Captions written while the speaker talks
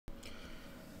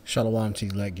Shalom to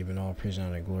elect, giving all praise and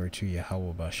honor and glory to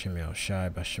Yahweh Bashem Shai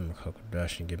Bashem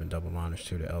Kodash, and giving double honors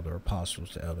to the elder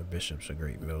apostles, the elder bishops, a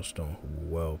great millstone who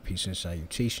well. Peace and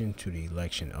salutation to the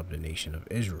election of the nation of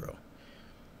Israel.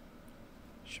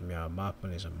 Shemiah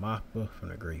Mappan is a Mappa from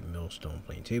the Great Millstone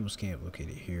Plaintables camp located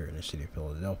here in the city of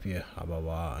Philadelphia.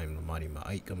 Habawa, I'm the mighty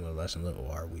Ma'ik. I'm a lesson,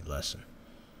 little are we lesson.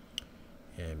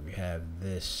 And we have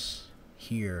this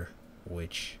here,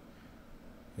 which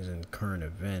is in current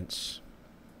events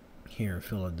here in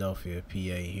Philadelphia, PA,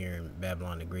 here in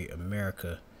Babylon the Great,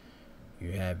 America.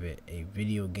 You have it, a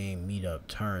video game meetup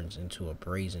turns into a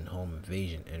brazen home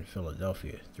invasion in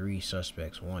Philadelphia. 3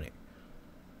 suspects wanted.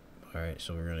 Alright,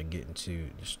 so we're going to get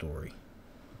into the story.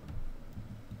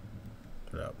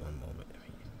 Put up one moment.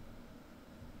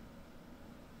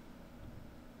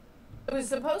 It was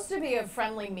supposed to be a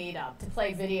friendly meetup to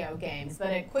play video games, but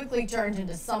it quickly turned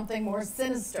into something more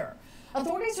sinister.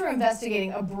 Authorities are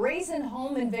investigating a brazen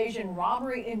home invasion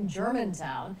robbery in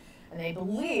Germantown, and they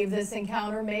believe this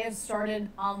encounter may have started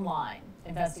online.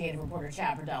 Investigative reporter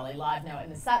Chad Pradali live now in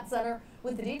the SAT Center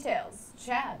with the details.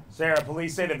 Chad. Sarah,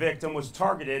 police say the victim was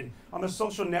targeted on the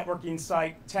social networking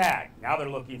site Tag. Now they're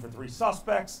looking for 3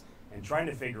 suspects and trying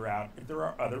to figure out if there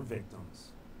are other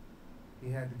victims.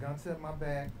 He had the gun to my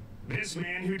back. This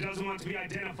man, who doesn't want to be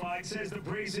identified, says the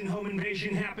brazen home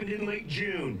invasion happened in late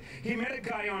June. He met a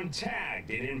guy on Tagged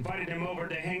and invited him over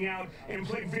to hang out and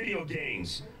play video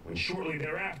games, when shortly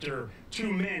thereafter,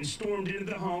 2 men stormed into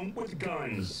the home with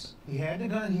guns. He had the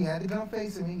gun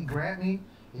facing me. He grabbed me,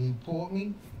 he pulled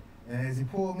me, and as he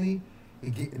pulled me,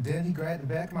 then he grabbed the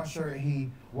back of my shirt and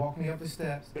he walked me up the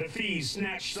steps. The thieves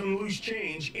snatched some loose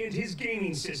change and his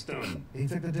gaming system. He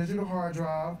took the digital hard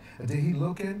drive, and then he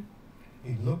looked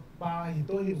by, he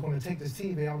thought he was going to take this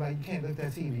TV. I was like, you can't lift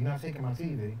that TV, you're not taking my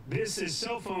TV. This is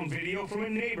cell phone video from a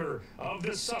neighbor of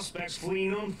the suspects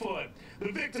fleeing on foot.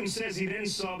 The victim says he then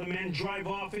saw the men drive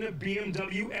off in a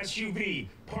BMW SUV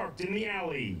parked in the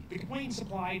alley. The complaint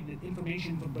supplied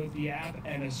information from both the app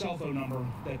and a cell phone number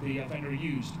that the offender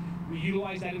used. We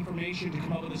utilized that information to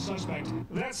come up with a suspect.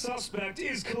 That suspect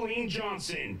is Colleen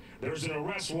Johnson. There's an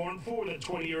arrest warrant for the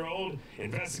 20-year-old.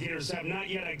 Investigators have not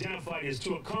yet identified his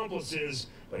 2 accomplices,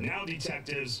 but now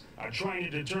detectives are trying to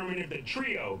determine if the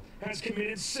trio has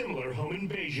committed similar home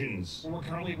invasions. We're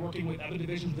currently working with other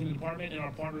divisions within the department and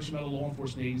our partners from other law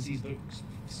enforcement agencies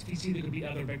to see there could be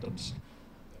other victims.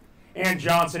 And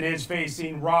Johnson is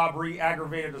facing robbery,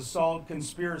 aggravated assault,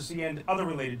 conspiracy, and other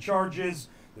related charges.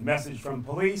 The message from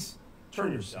police: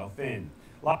 turn yourself in.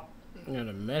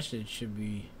 The message should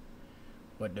be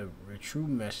what the true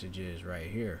message is right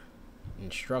here.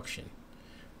 Instruction.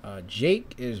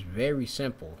 Jake is very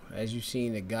simple. As you've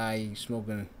seen, the guy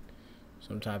smoking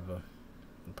some type of,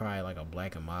 probably like a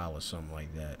Black and Mild or something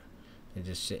like that, and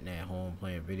just sitting at home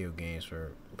playing video games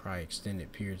for probably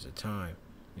extended periods of time.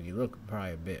 And he looked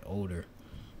probably a bit older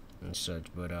and such,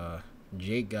 but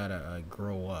Jake gotta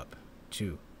grow up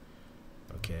too.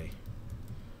 Okay,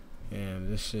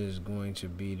 and this is going to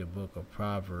be the book of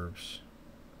Proverbs,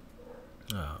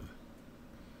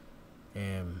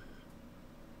 and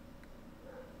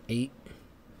 8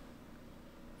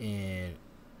 and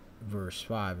verse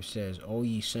 5. It says, "O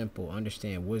ye simple,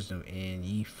 understand wisdom, and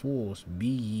ye fools, be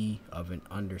ye of an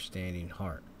understanding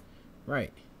heart."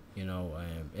 Right,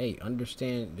 hey,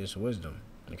 understand this wisdom.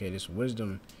 Okay, this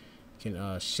wisdom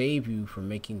can save you from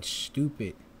making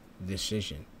stupid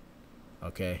decision.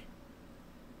 Okay,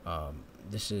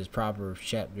 this is Proverbs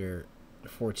chapter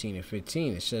 14 and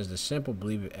 15. It says, "The simple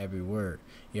believe every word."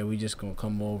 Yeah, we just gonna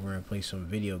come over and play some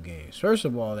video games. First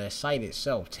of all, that site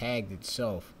itself, Tagged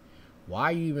itself, why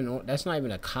are you even on? That's not even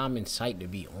a common site to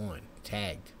be on.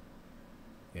 Tagged,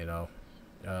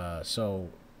 so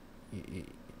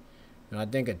I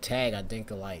think of Tag, I think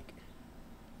of like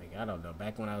I don't know,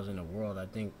 back when I was in the world, I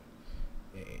think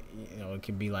it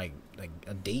could be like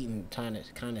a dating kind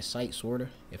of site, sorta,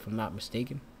 if I'm not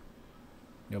mistaken.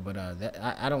 But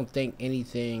I don't think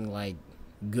anything like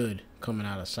good coming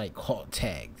out of a site called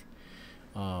Tagged.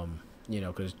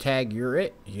 Because Tag, you're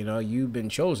it. You've been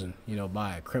chosen,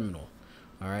 by a criminal.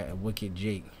 All right, a wicked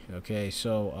Jake. Okay,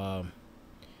 so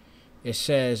it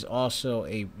says also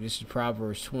this is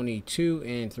Proverbs 22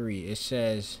 and 3. It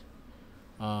says,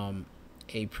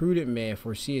 "A prudent man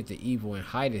foreseeth the evil and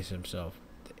hideth himself,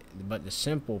 but the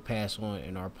simple pass on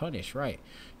and are punished." Right,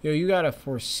 you gotta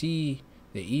foresee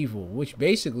the evil, which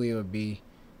basically would be,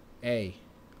 hey,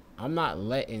 I'm not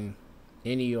letting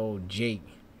any old Jake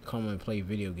come and play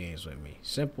video games with me.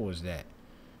 Simple as that,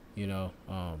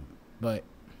 but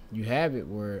you have it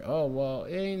where, oh, well,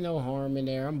 it ain't no harm in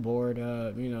there, I'm bored,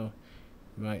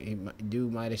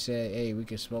 dude might have said, hey, we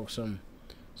can smoke some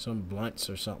some blunts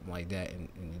or something like that, and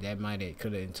that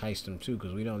could have enticed them too,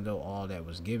 because we don't know all that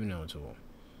was given unto them,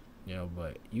 you know.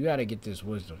 But you got to get this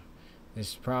wisdom.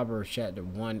 This Proverbs chapter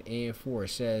 1 and 4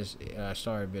 says, I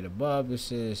started a bit above.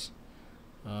 This is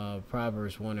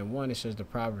Proverbs 1 and 1. It says the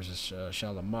Proverbs of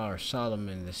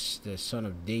Solomon, the son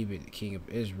of David, the king of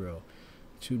Israel,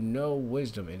 to know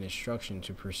wisdom and instruction,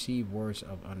 to perceive words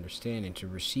of understanding, to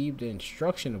receive the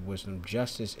instruction of wisdom,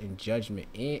 justice and judgment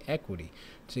and equity,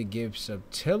 to give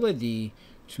subtlety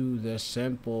to the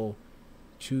simple,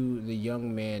 to the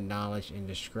young man knowledge and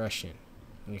discretion.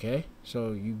 Okay,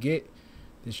 so you get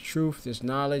this truth, this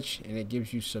knowledge, and it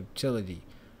gives you subtlety.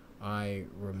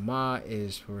 Ramah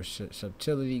is for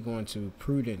subtlety, going to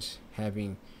prudence,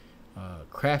 having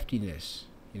craftiness,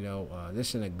 you know,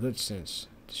 this in a good sense,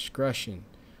 discretion,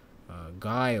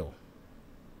 guile,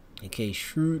 okay,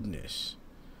 shrewdness,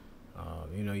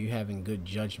 you know, you having good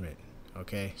judgment.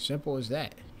 Okay, simple as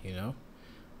that, you know.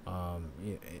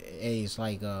 It's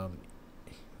like a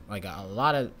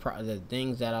lot of the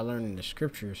things that I learned in the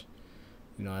scriptures,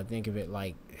 you know, I think of it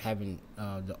like having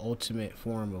the ultimate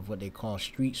form of what they call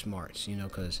street smarts, you know,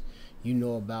 because you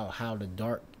know about how the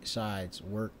dark sides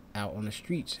work out on the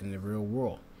streets in the real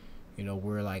world, you know,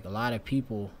 where like a lot of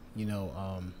people, you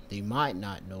know, they might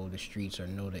not know the streets or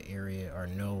know the area or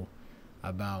know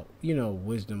about, you know,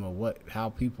 wisdom or how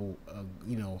people,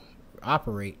 you know,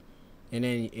 operate, and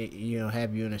then it, you know,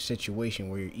 have you in a situation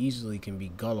where you easily can be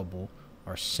gullible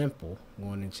or simple,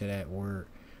 going into that word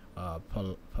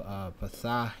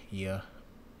pathia,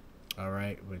 all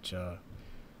right, which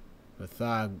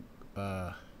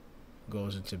pathia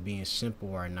goes into being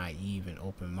simple or naive and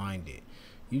open-minded.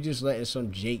 You just letting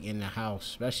some Jake in the house,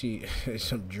 especially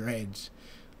some dreads,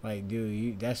 like,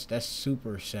 dude, that's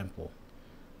super simple,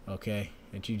 okay,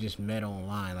 that you just met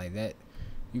online like that.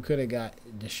 You could have got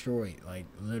destroyed, like,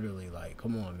 literally, like,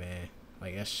 come on, man,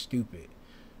 like, that's stupid.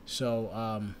 So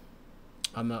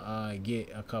I'm gonna get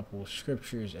a couple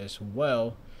scriptures as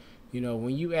well. You know,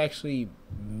 when you actually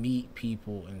meet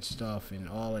people and stuff and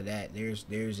all of that,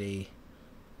 there's a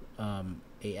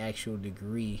actual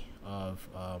degree of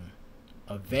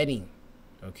vetting,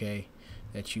 okay,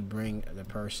 that you bring the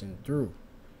person through,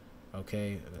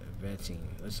 okay. Vetting,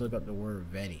 let's look up the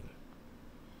word vetting.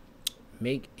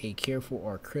 Make a careful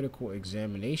or critical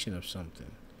examination of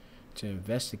something, to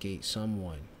investigate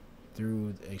someone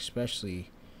through,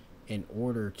 especially in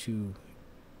order to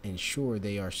ensure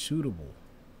they are suitable,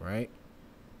 right?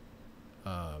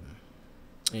 And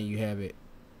you have it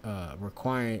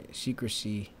requiring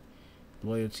secrecy,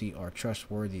 loyalty, or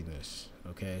trustworthiness.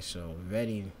 Okay, so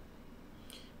vetting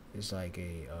is like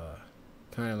a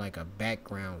kind of like a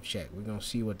background check. We're gonna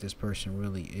see what this person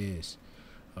really is.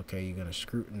 Okay, you're gonna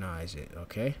scrutinize it.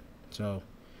 Okay, so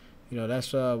you know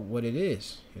that's what it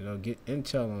is. You know, get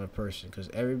intel on a person, because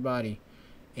everybody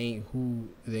ain't who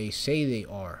they say they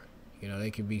are. You know,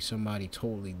 they could be somebody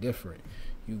totally different.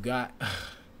 You got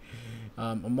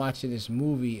I'm watching this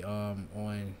movie on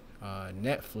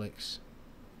Netflix.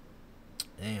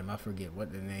 Damn, I forget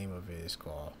what the name of it is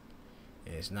called.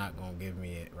 It's not gonna give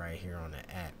me it right here on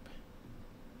the app.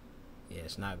 Yeah,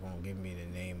 it's not gonna give me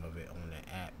the name of it on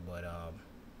the app, but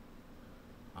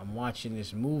I'm watching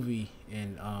this movie,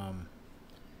 and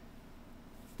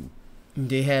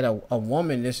they had a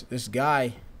woman, this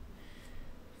guy,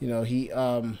 you know, he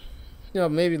you know,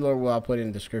 maybe Lord will, I'll put it in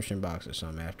the description box or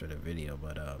something after the video,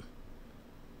 but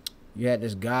you had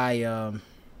this guy,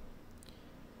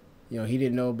 you know, he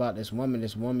didn't know about this woman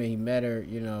he met her,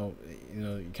 you know,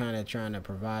 kind of trying to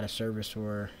provide a service for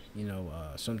her, you know,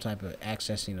 some type of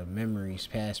accessing of memories,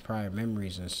 past prior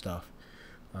memories and stuff,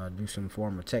 do some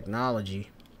form of technology.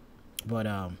 But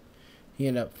he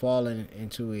ended up falling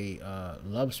into a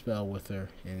love spell with her,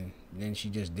 and then she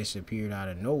just disappeared out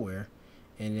of nowhere.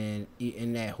 And then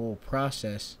in that whole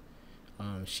process,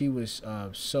 she was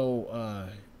so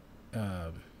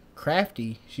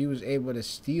crafty, she was able to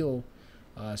steal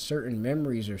certain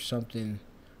memories or something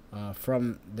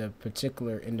from the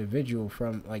particular individual,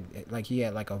 from like he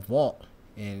had like a vault,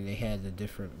 and they had the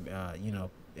different you know,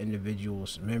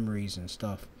 individuals' memories and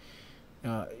stuff.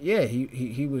 Yeah,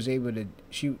 he was able to,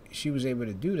 she was able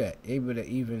to do that, able to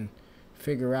even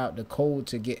figure out the code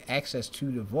to get access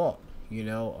to the vault, you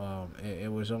know.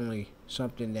 It was only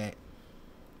something that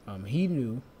he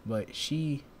knew, but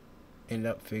she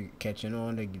ended up catching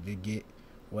on to get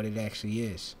what it actually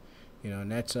is, you know.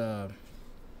 And that's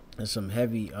some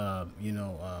heavy you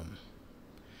know,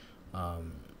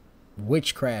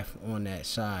 witchcraft on that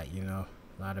side, you know.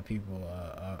 A lot of people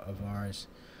of ours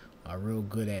are real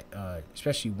good at,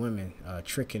 especially women,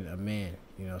 tricking a man,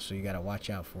 you know. So you got to watch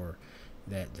out for,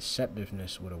 that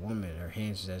deceptiveness with a woman. Her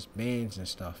hands is as bands and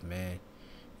stuff, man.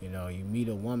 You know, you meet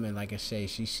a woman, like I say,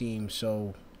 she seems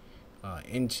so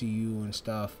into you and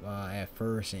stuff at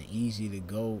first, and easy to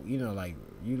go. You know, like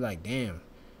you like, damn.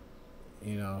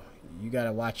 You know, you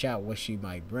gotta watch out what she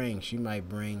might bring. She might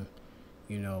bring,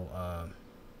 you know,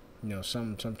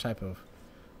 some type of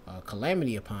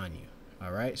calamity upon you.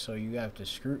 All right, so you have to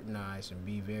scrutinize and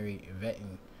be very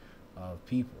vetting of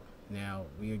people. Now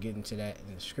we are getting to that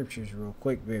in the scriptures real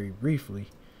quick, very briefly.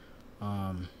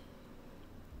 Let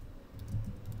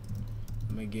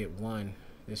me get one.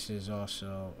 This is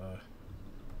also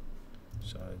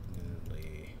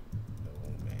suddenly, oh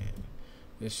man,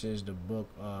 this is the book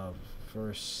of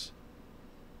First.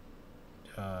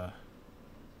 I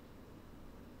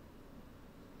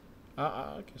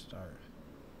can start.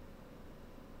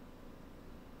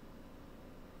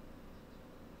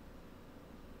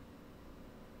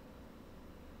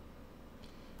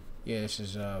 Yeah, this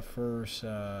is First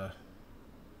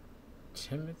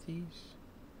Timothy's.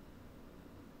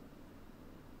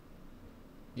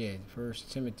 Yeah,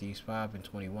 First Timothy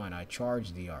 5:21. I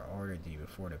charge thee, or order thee,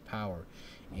 before the power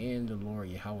and the Lord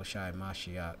Yahushua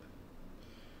Mashiach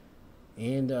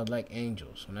and the elect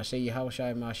angels. When I say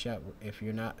Yahushua Mashiach, if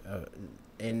you're not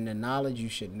in the knowledge, you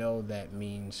should know that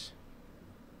means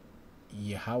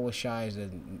Yahushua is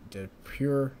the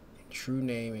pure, true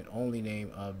name and only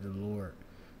name of the Lord.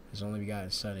 His only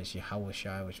begotten Son is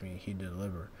Yahushua, which means He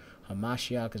deliver.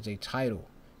 Hamashiach is a title.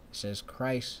 It says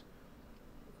Christ,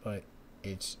 but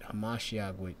it's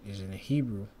Hamashiach, which is in the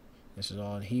Hebrew. This is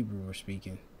all in Hebrew we're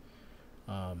speaking.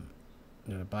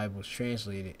 The Bible's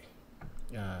translated.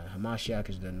 Hamashiach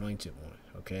is the anointed one,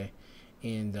 okay?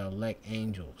 And the elect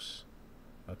angels,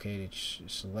 okay? The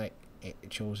select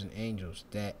chosen angels,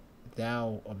 that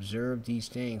thou observe these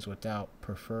things without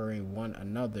preferring one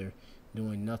another,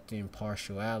 doing nothing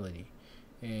partiality.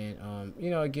 And you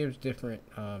know, it gives different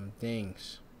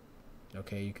things.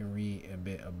 Okay, you can read a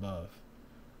bit above.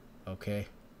 Okay,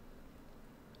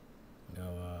 you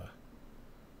know,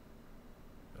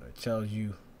 it tells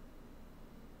you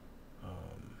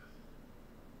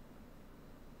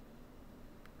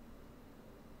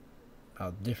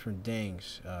how different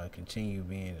things continue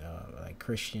being like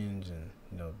Christians, and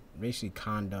you know, basically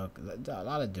conduct, a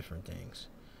lot of different things.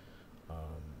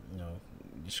 You know,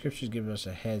 the scriptures give us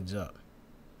a heads up,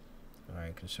 all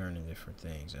right, concerning different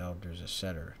things, elders,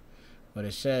 etc. But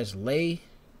it says, lay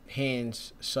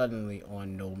hands suddenly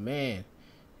on no man,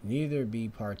 neither be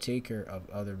partaker of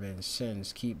other men's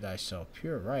sins, keep thyself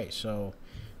pure. Right, so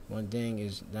one thing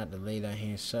is not to lay thy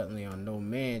hands suddenly on no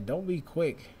man. Don't be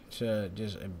quick to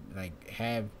just like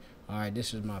have, all right,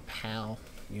 this is my pal.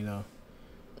 You know,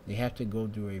 they have to go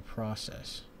through a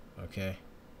process. Okay,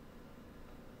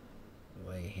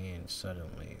 lay hands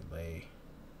suddenly, lay.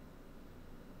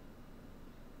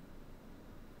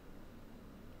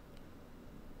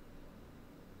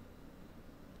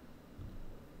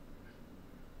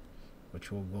 Which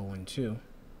we'll go into.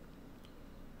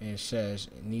 And it says,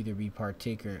 neither be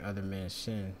partaker in other men's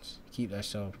sins. Keep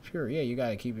thyself pure. Yeah, you got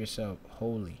to keep yourself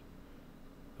holy.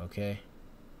 Okay?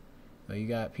 But you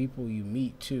got people you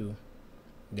meet too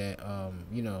that,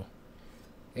 you know,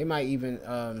 they might even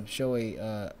show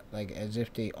a, like, as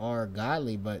if they are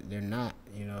godly, but they're not.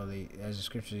 You know, they, as the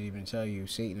scriptures even tell you,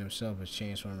 Satan himself has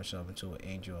transformed himself into an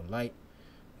angel of light.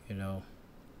 You know,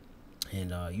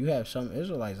 and you have some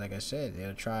Israelites, like I said,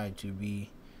 they'll try to be,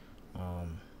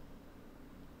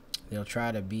 they'll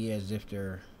try to be as if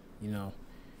they're, you know,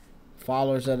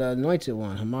 followers of the anointed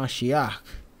one, Hamashiach.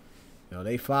 You know,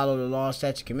 they follow the law,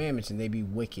 statutes, commandments, and they be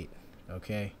wicked.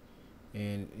 Okay,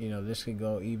 and you know, this could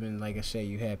go even, like I said,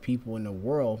 you have people in the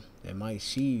world that might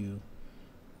see you,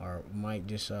 or might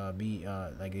just be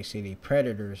like they say, they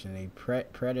predators, and they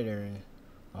predatoring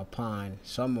upon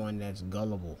someone that's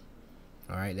gullible.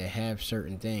 All right, that have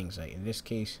certain things. Like in this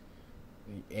case,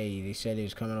 hey, they said he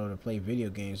was coming over to play video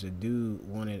games. The dude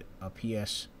wanted a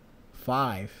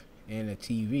PS5 and a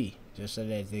TV just so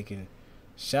that they can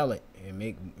sell it and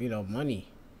make, you know, money,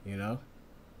 you know.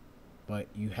 But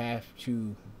you have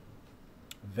to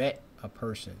vet a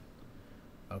person.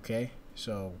 Okay,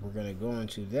 so we're gonna go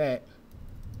into that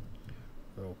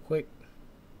real quick.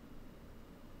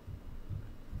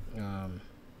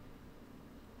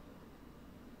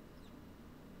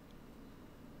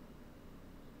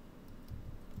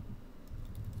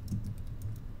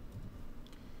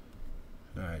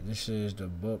 Alright, this is the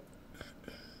book.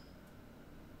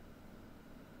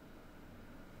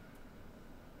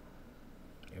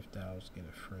 If thou get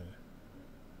a friend.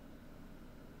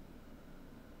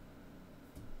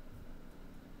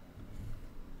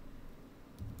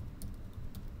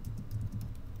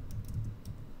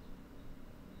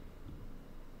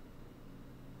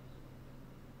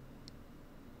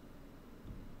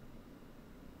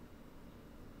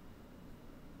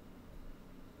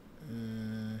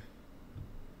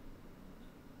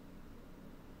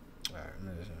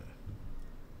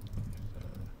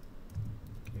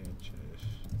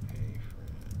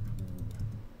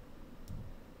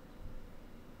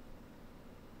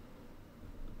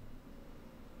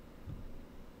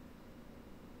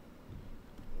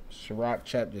 Sirach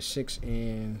chapter 6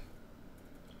 and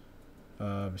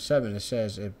 7. It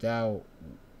says, if thou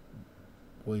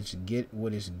wouldst get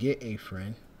a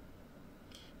friend,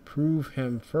 prove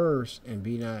him first, and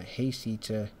be not hasty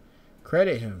to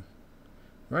credit him.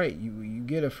 Right, you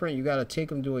get a friend, you got to take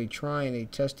him through a trying, a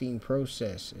testing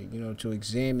process, to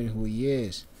examine who he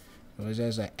is. It's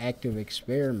as an active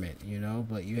experiment,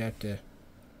 but you have to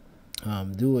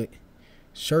do it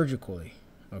surgically.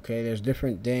 Okay, there's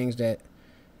different things that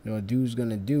a dude's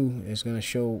gonna do. It's gonna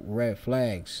show red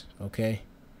flags. Okay,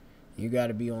 you got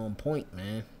to be on point,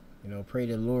 man. Pray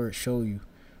the Lord show you.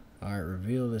 All right,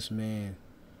 reveal this man.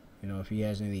 If he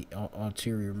has any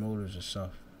ulterior motives or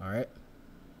stuff. All right.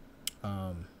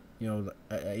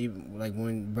 Even like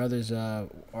when brothers are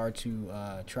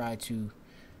to try to,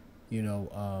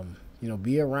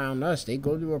 be around us, they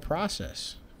go through a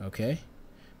process. Okay.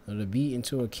 To be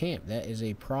into a camp, that is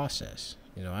a process.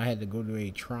 I had to go through a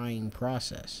trying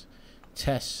process,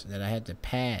 tests that I had to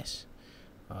pass,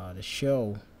 to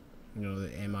show,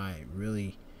 am I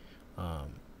really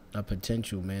a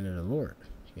potential man of the Lord?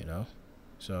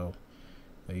 So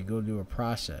you go through a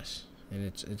process, and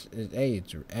it's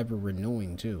ever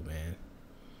renewing too, man.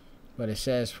 But it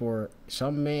says, for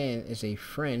some man is a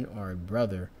friend or a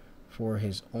brother for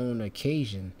his own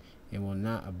occasion, and will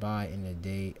not abide in the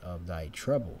day of thy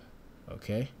trouble.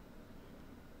 Okay.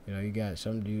 You got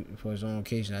some dude for his own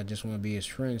occasion. I just want to be his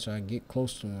friend, so I get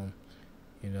close to him.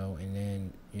 And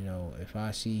then if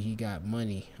I see he got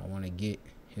money, I want to get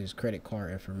his credit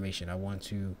card information. I want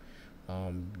to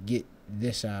get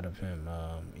this out of him.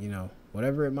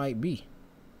 Whatever it might be.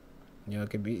 It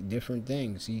could be different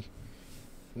things. You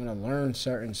want to learn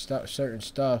certain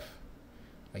stuff.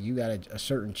 Like you got a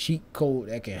certain cheat code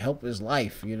that can help his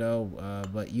life,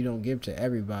 but you don't give to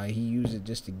everybody. He uses it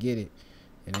just to get it,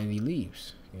 and then he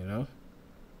leaves,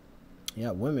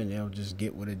 Yeah, women, they'll just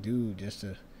get with a dude just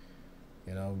to,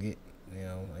 get,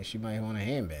 like she might want a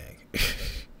handbag.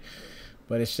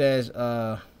 But it says,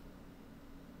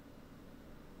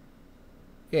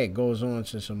 it goes on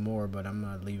to some more, but I'm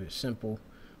going to leave it simple.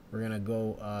 We're going to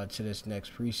go to this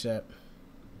next precept.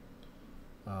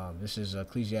 This is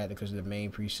Ecclesiasticus, the main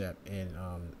precept, and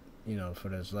for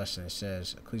this lesson. It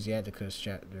says, Ecclesiasticus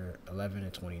chapter 11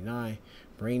 and 29,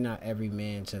 bring not every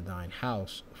man to thine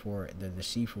house, for the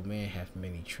deceitful man hath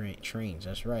many trains.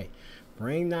 That's right.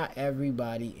 Bring not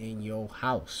everybody in your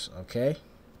house. Okay.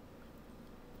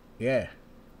 Yeah.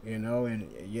 And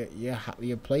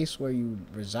your place where you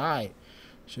reside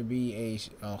should be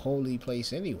a holy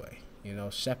place anyway.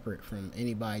 Separate from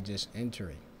anybody just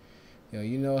entering. How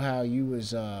you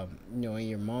was, in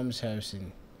your mom's house,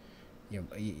 and your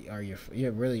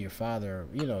father,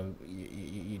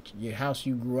 your house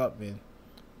you grew up in,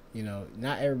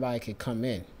 not everybody could come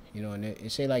in, and it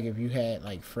say like if you had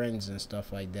like friends and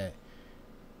stuff like that,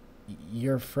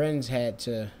 your friends had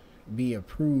to be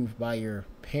approved by your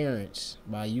parents,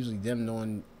 by usually them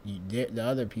knowing the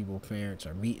other people's parents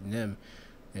are meeting them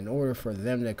in order for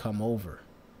them to come over.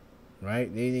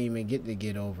 Right? They didn't even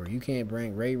get over. You can't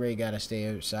bring Ray gotta stay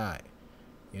outside.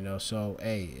 So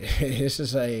hey, this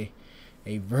is a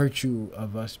virtue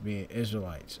of us being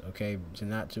Israelites, okay?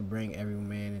 Not to bring every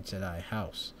man into thy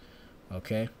house.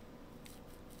 Okay?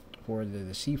 For the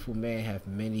deceitful man have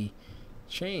many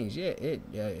chains. Yeah,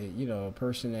 a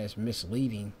person that's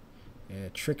misleading and a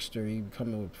trickster, he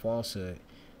coming with falsehood.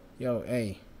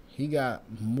 Hey, he got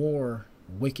more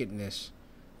wickedness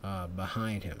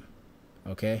behind him.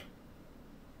 Okay?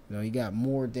 He got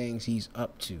more things he's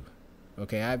up to.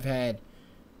 Okay, I've had,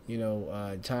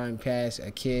 time pass,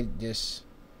 a kid just,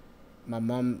 my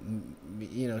mom,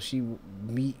 she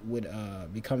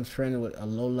becomes friends with a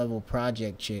low-level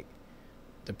project chick.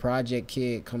 The project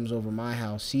kid comes over my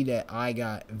house, see that I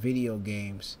got video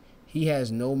games. He has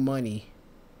no money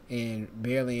and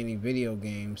barely any video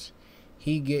games.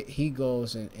 He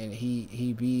goes and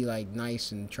he be like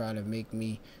nice and try to make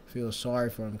me feel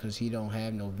sorry for him because he don't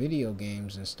have no video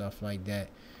games and stuff like that.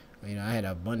 I had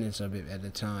abundance of it at the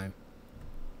time.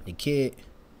 The kid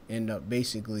ended up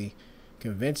basically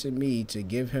convincing me to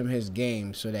give him his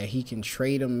game so that he can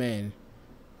trade them in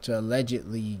to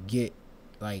allegedly get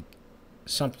like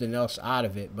something else out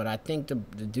of it. But I think the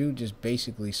dude just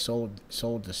basically sold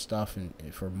the stuff and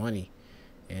for money.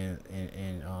 And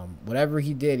whatever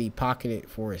he did, he pocketed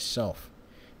for himself.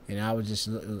 And I was just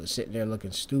sitting there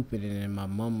looking stupid. And then my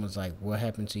mom was like, what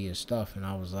happened to your stuff? And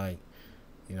I was like,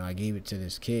 I gave it to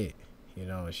this kid,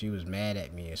 and she was mad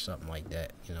at me or something like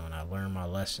that, and I learned my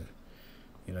lesson.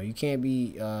 You can't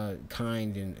be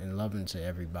kind and loving to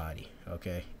everybody,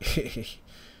 okay?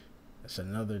 That's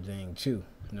another thing, too.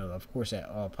 Of course, at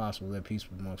all possible, live peace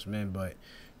amongst men, but,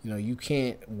 You know, you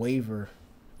can't waver,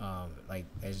 like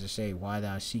as I say, why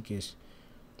thou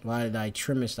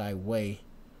trimmest thy way,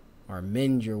 or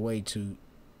mend your way to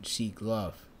seek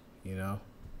love, you know.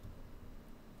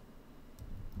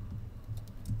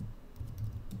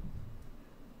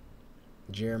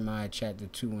 Jeremiah chapter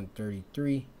 2 and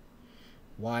 33.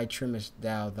 Why trimmest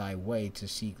thou thy way to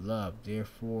seek love?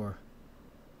 Therefore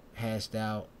hast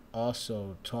thou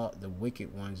also taught the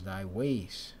wicked ones thy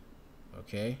ways.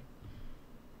 Okay?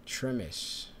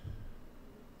 Trimmest.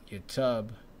 Your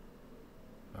tub,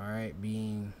 alright,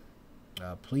 being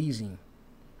pleasing,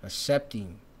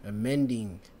 accepting,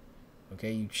 amending,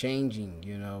 okay, you changing,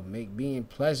 you know, being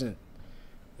pleasant,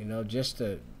 you know, just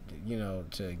to, you know,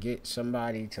 to get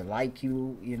somebody to like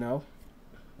you, you know,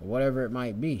 whatever it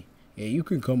might be. Yeah, you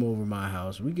can come over my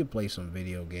house. We could play some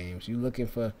video games. You looking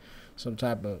for some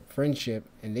type of friendship,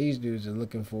 and these dudes are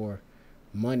looking for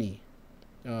money.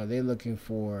 They're looking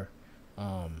for,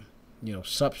 you know,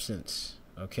 substance.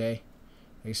 Okay,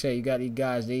 they say you got these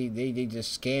guys. They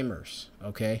just scammers.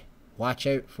 Okay, watch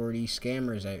out for these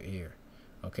scammers out here.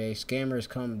 Okay, scammers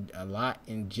come a lot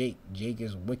in Jake. Jake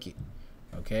is wicked.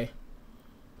 Okay,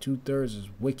 2/3 is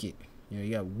wicked. You know,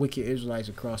 you got wicked Israelites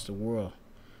across the world.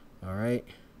 All right.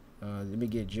 Let me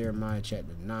get Jeremiah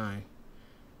chapter 9.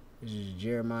 This is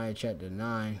Jeremiah chapter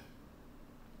 9.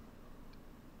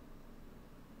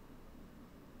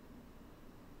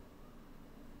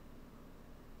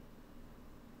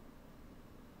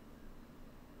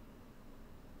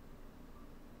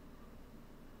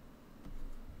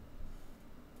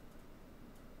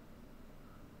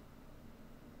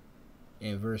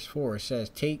 In verse 4, it says,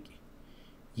 take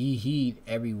ye heed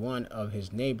every one of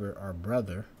his neighbor or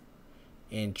brother,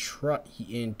 and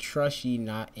trust ye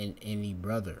not in any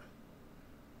brother.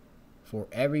 For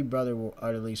every brother will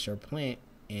utterly supplant,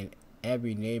 and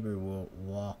every neighbor will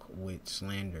walk with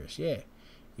slanders. Yeah,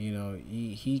 you know,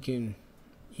 he can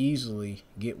easily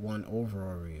get one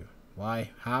over you. Why?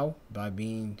 How? By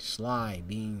being sly,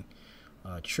 being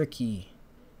tricky,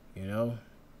 you know.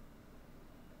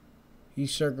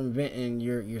 He's circumventing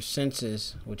your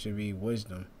senses, which would be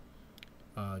wisdom,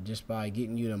 just by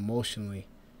getting you emotionally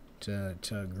to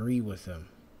agree with him.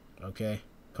 Okay,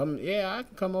 yeah, I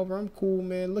can come over. I'm cool,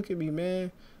 man. Look at me,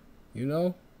 man. You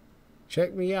know,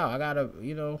 check me out. I got a,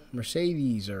 you know,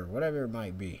 Mercedes or whatever it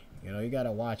might be. You know, you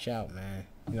gotta watch out, man.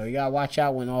 You know, you gotta watch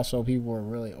out when also people are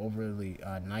really overly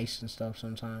nice and stuff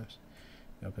sometimes.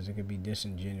 You know, because it could be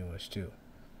disingenuous too.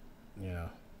 You know,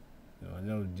 I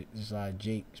know there's a lot of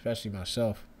Jake, especially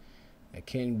myself, that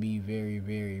can be very,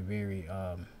 very, very,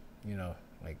 you know,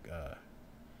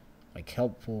 like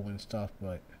helpful and stuff,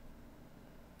 but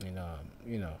you know,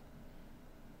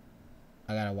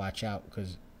 I gotta watch out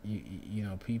because you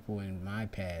know, people in my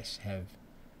past have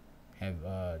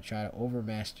tried to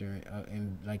overmaster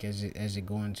and like as it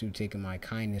going to taking my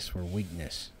kindness for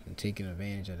weakness and taking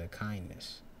advantage of the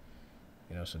kindness.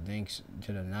 You know, so thanks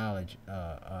to the knowledge,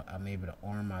 I'm able to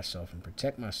arm myself and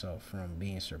protect myself from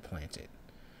being supplanted.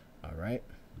 All right.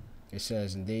 It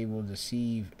says, and they will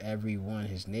deceive every one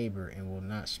his neighbor and will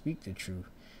not speak the truth.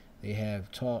 They have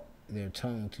taught their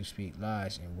tongue to speak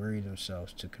lies and weary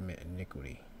themselves to commit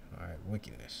iniquity. All right,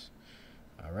 wickedness.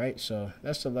 All right, so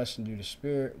that's the lesson through the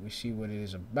spirit. We see what it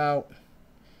is about.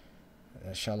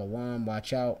 Shalom,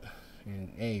 watch out.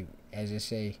 And hey, as I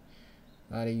say,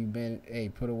 a lot of you been, hey,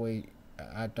 put away.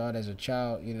 I thought as a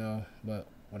child, you know, but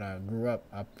when I grew up,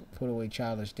 I put away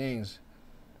childish things.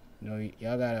 You know,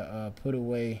 y'all gotta put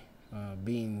away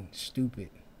being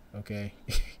stupid, okay,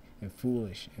 and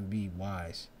foolish, and be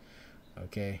wise,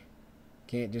 okay.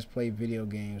 Can't just play video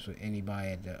games with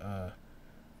anybody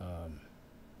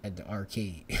at the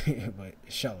arcade. But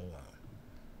shalom.